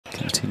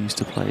Continues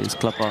to play his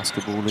club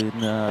basketball in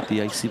the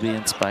ACB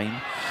in Spain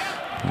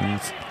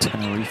with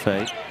Tenerife.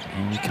 Here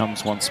he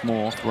comes once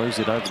more, throws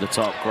it over the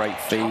top, great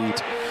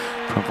feed,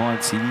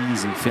 provides the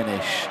easy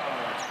finish.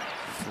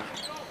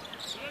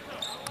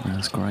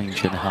 As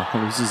Granger now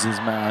loses his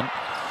man,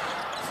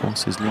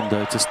 forces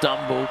Lindo to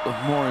stumble,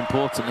 but more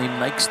importantly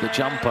makes the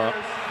jumper.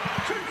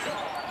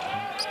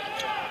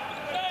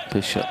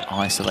 Bishop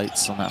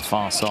isolates on that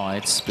far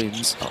side,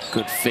 spins,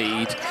 good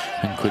feed,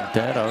 and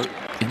Quintero,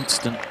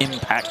 instant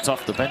impact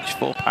off the bench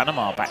for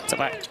Panama,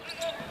 back-to-back.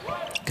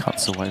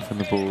 Cuts away from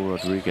the ball,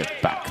 Rodriguez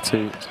back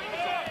to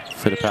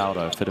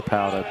Fittipaldo.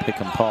 Fittipaldo pick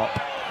and pop,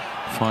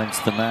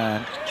 finds the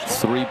man,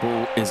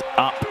 3-ball is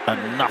up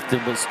and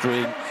nothing but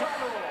string.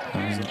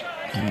 And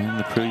in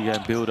the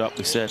pre-game build-up,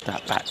 we said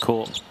that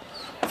backcourt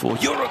for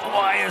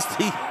Uruguay as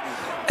the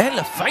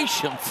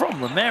elevation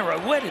from Romero.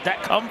 Where did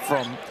that come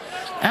from?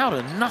 Out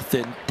of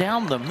nothing,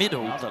 down the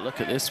middle. Another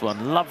look at this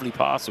one. Lovely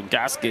pass from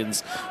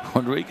Gaskins.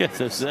 Rodriguez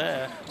is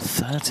there.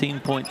 13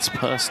 points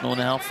personal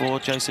now for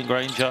Jason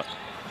Granger.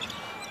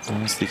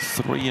 As the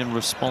 3 in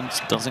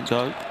response doesn't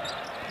go.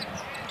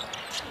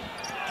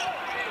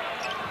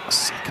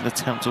 Second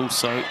attempt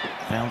also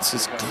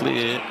bounces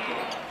clear.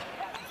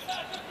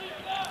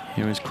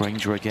 Here is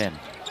Granger again.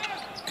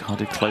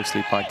 Guarded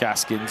closely by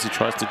Gaskins, who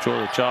tries to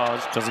draw the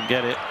charge, doesn't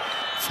get it.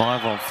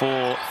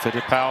 5-on-4,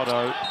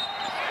 Fittipaldo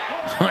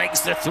makes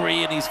the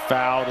 3 and he's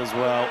fouled as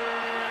well.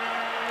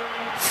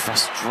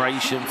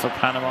 Frustration for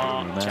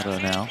Panama. Romero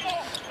now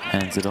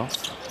hands it off.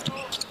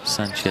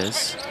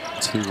 Sanchez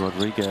to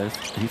Rodriguez.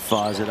 He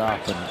fires it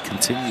up and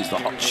continues the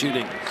hot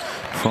shooting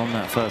from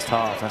that first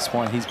half. That's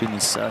why he's been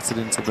inserted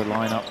into the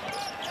lineup.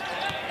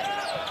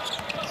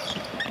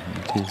 And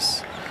it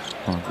is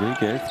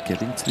Rodriguez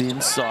getting to the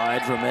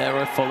inside.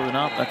 Romero following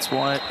up. That's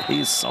why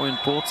he's so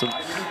important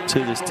to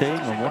this team.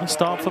 And what a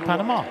start for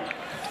Panama.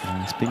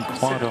 And it's been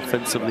quite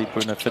offensively.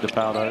 Bruno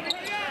Fittipaldo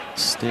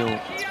still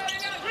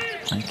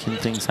making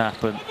things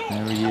happen.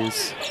 There he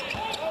is,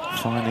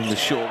 finding the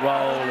short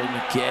roll,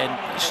 and again,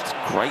 just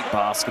great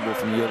basketball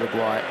from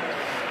Uruguay.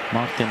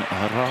 Martin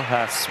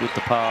Rojas with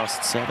the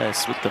pass,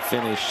 Cedes with the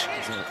finish.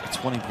 There's a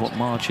 20-point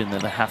margin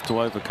that they have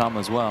to overcome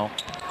as well.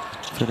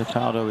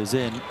 Fittipaldo is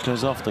in,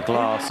 goes off the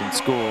glass and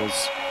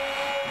scores.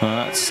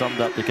 That's summed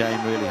up the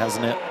game really,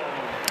 hasn't it?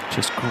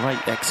 Just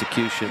great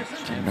execution.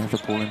 Another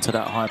ball into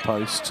that high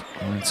post.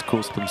 And it's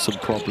caused them some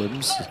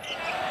problems.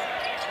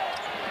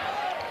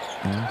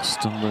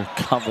 Still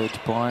recovered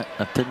by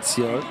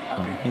Atencio.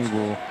 And he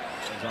will,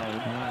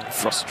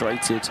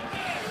 frustrated,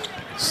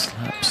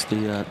 slaps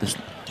the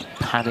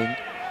padding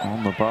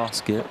on the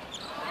basket.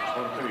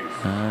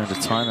 And a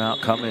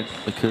timeout coming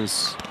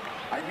because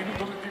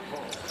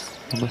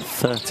number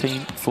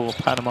 13 for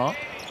Panama.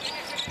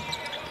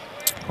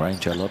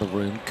 Granger, a lot of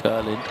room,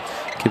 curling.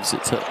 Gives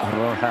it to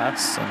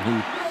Rojas, and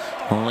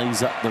he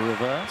lays up the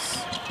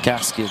reverse.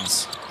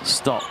 Gaskins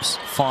stops,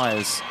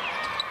 fires.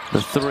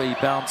 The 3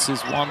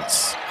 bounces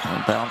once,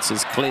 and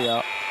bounces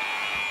clear.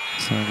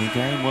 So the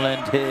game will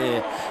end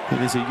here.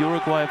 It is a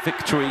Uruguay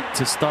victory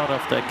to start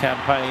off their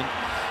campaign.